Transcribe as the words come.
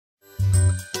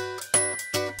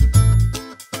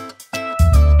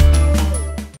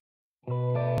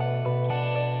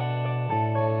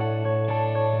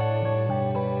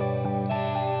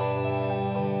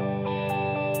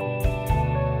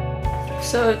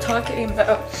So talking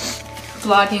about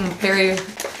vlogging very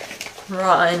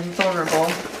raw and vulnerable.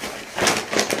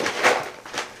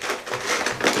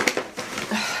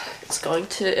 It's going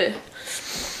to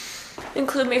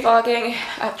include me vlogging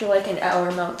after like an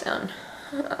hour meltdown.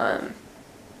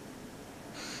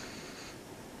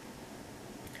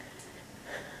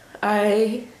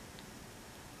 I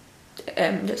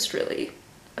am just really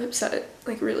upset,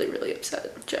 like really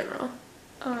upset in general.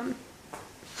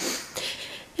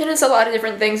 And it's a lot of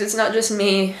different things. It's not just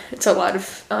me, it's a lot of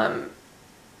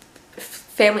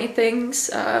family things,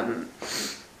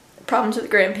 problems with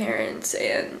grandparents,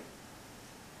 and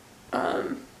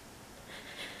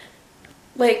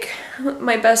like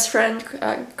my best friend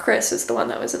Chris is the one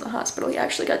that was in the hospital. He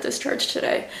actually got discharged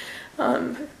today.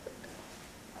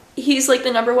 He's like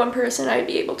the #1 person I'd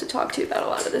be able to talk to about a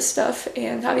lot of this stuff,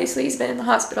 and obviously he's been in the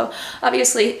hospital.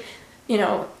 Obviously, you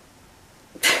know,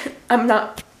 I'm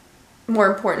not more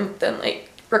important than like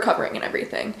recovering and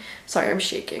everything. Sorry, I'm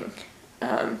shaking.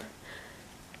 But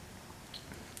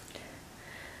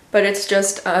it's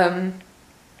just,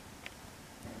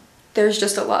 there's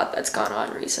just a lot that's gone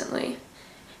on recently.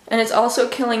 And it's also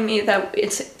killing me that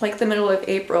it's like the middle of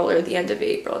April or the end of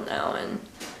April now, and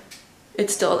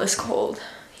it's still this cold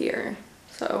here.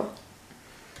 So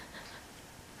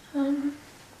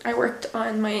I worked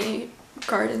on my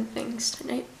garden things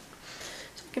tonight,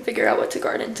 so we can figure out what to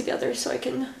garden together, so I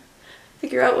can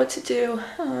figure out what to do.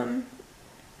 And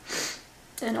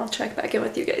I'll check back in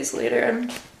with you guys later. I'm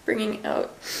bringing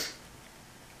out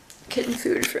kitten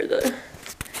food for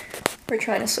we're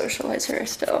trying to socialize her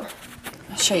still.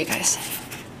 I'll show you guys,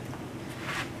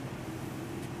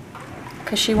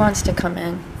 because she wants to come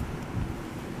in.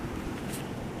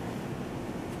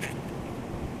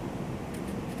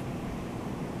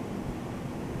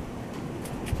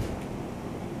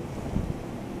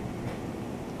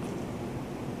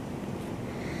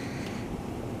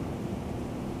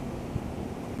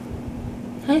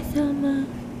 Hi, Thelma.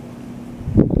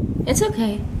 It's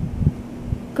okay.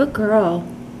 Good girl.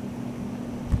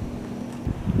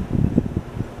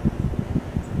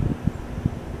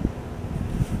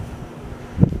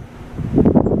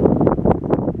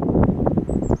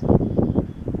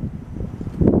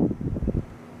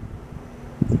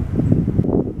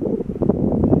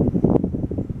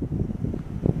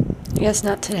 Yes,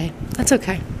 not today. That's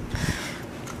okay.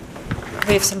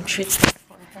 We have some treats for her.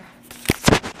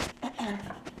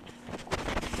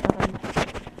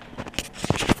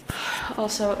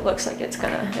 Also, it looks like it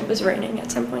was raining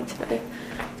at some point today,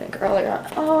 I think earlier on.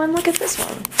 Oh, and look at this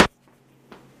one.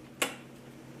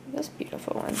 This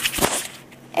beautiful one.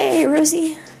 Hey,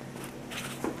 Rosie.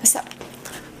 What's up?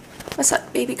 What's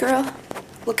up, baby girl?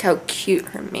 Look how cute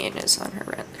her mane is on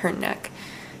her neck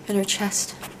and her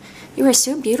chest. You are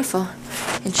so beautiful.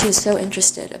 And she is so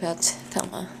interested about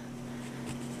Thelma.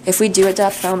 If we do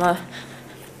adopt Thelma,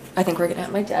 I think we're gonna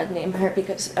have my dad name her,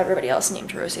 because everybody else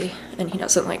named Rosie, and he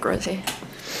doesn't like Rosie.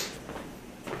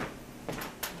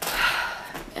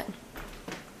 Man.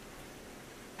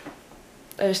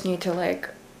 I just need to like,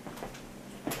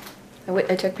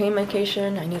 I took pain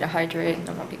medication, I need to hydrate, and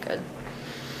then I'll be good.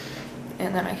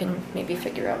 And then I can maybe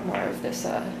figure out more of this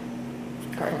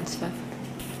garden stuff.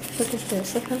 Look at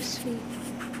this, look how sweet.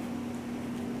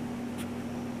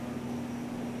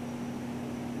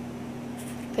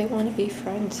 They want to be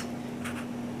friends.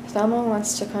 Thelma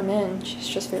wants to come in, she's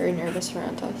just very nervous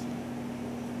around us.